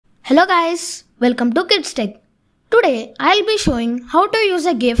Hello guys, welcome to Kiddzz Tech. Today I'll be showing how to use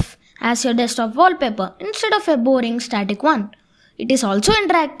a GIF as your desktop wallpaper instead of a boring static one. It is also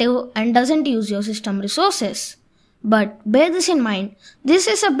interactive and doesn't use your system resources. But bear this in mind, this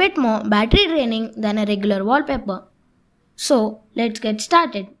is a bit more battery draining than a regular wallpaper. So let's get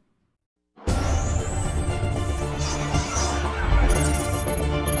started.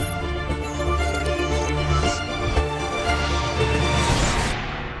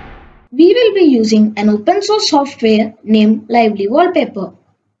 We will be using an open source software named Lively Wallpaper.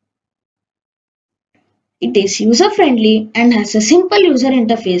 It is user friendly and has a simple user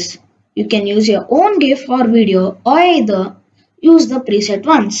interface. You can use your own GIF or video or either use the preset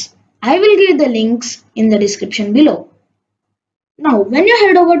ones. I will give the links in the description below. Now when you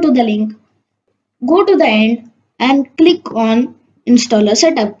head over to the link, go to the end and click on Installer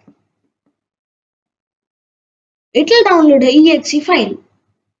Setup. It will download a exe file.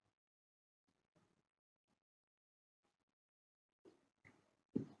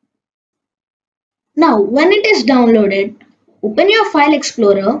 Now when it is downloaded, open your file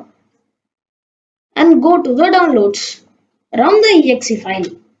explorer and go to the downloads. Run the exe file.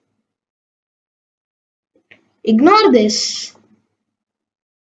 Ignore this.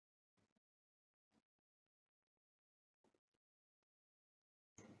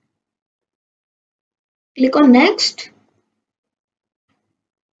 Click on next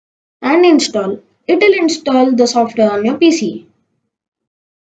and install. It will install the software on your PC.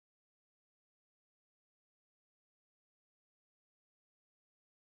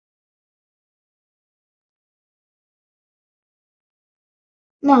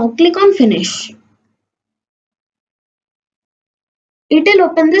 Now click on finish. It will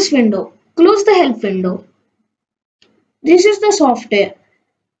open this window. Close the help window. This is the software.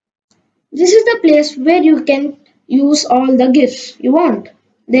 This is the place where you can use all the GIFs you want.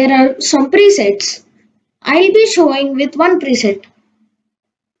 There are some presets. I'll be showing with one preset.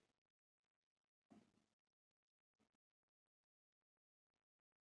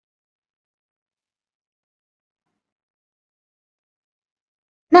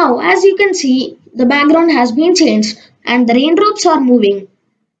 Now as you can see, the background has been changed and the raindrops are moving.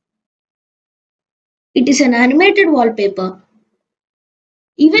 It is an animated wallpaper.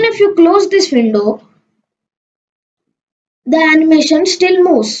 Even if you close this window, the animation still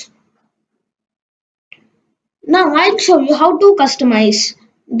moves. Now I'll show you how to customize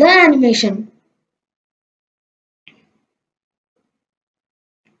the animation.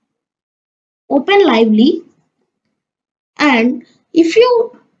 Open Lively and if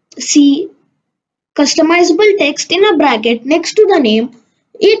you see customizable text in a bracket next to the name,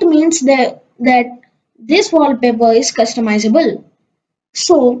 it means that this wallpaper is customizable.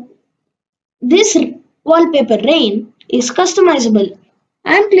 So this wallpaper rain is customizable.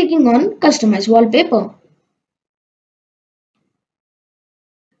 I am clicking on customize wallpaper.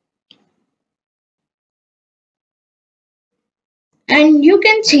 And you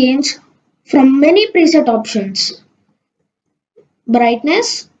can change from many preset options.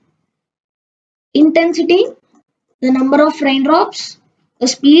 Brightness, intensity, the number of raindrops, the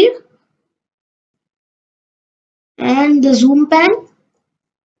speed, and the zoom pan.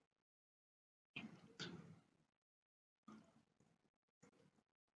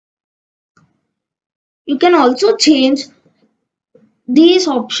 You can also change these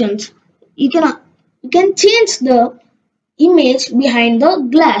options. You can change the image behind the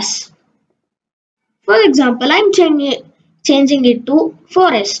glass. For example, I'm changing it to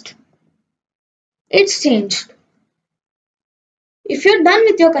forest. It's changed. If you're done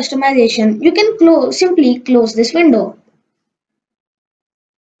with your customization, you can simply close this window.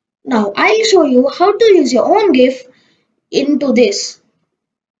 Now I'll show you how to use your own GIF into this.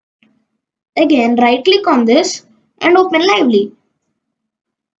 Again, right click on this and open Lively.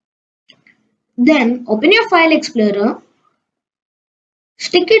 Then open your file explorer,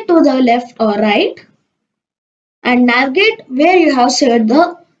 stick it to the left or right and navigate where you have saved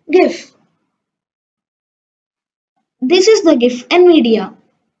the GIF. This is the GIF NVIDIA.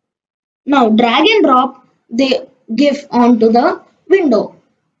 Now drag and drop the GIF onto the window.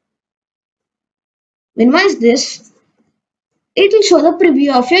 Minimize this. It will show the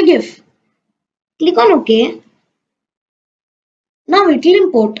preview of your GIF. Click on OK. Now it will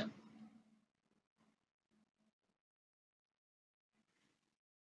import.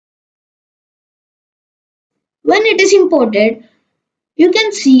 When it is imported, you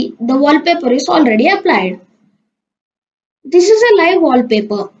can see the wallpaper is already applied. This is a live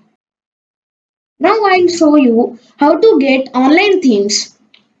wallpaper. Now I'll show you how to get online themes.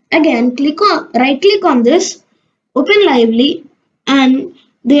 Again, right click on this, open Lively and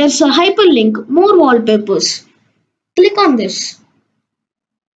There's a hyperlink, more wallpapers. Click on this.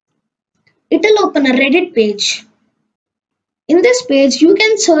 It'll open a Reddit page. In this page, you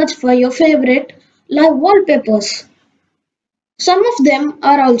can search for your favorite live wallpapers. Some of them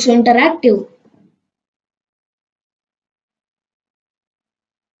are also interactive.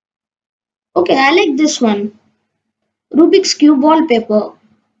 Okay, I like this one. Rubik's Cube wallpaper.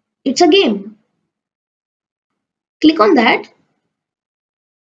 It's a game. Click on that.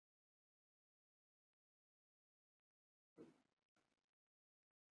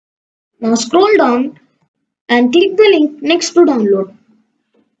 Now scroll down and click the link next to download.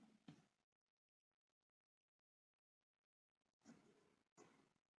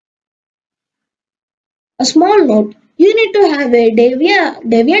 A small note, you need to have a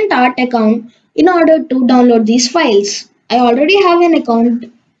DeviantArt account in order to download these files. I already have an account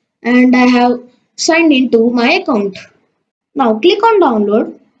and I have signed into my account. Now click on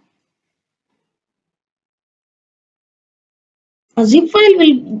download. A zip file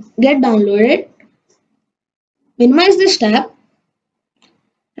will get downloaded. Minimize this tab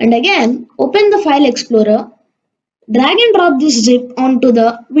and again open the file explorer. Drag and drop this zip onto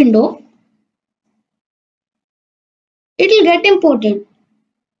the window. It will get imported.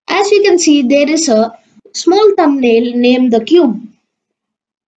 As you can see, there is a small thumbnail named the cube.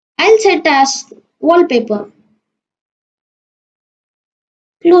 I'll set as wallpaper.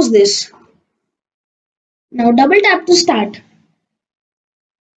 Close this. Now double tap to start.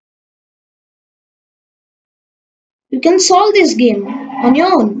 You can solve this game on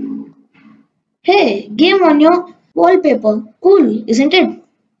your own. Hey, game on your wallpaper. Cool, isn't it?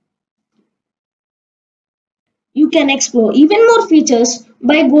 You can explore even more features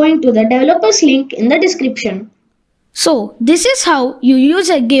by going to the developers link in the description. So, this is how you use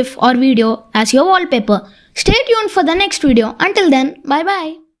a GIF or video as your wallpaper. Stay tuned for the next video. Until then, bye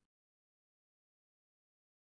bye.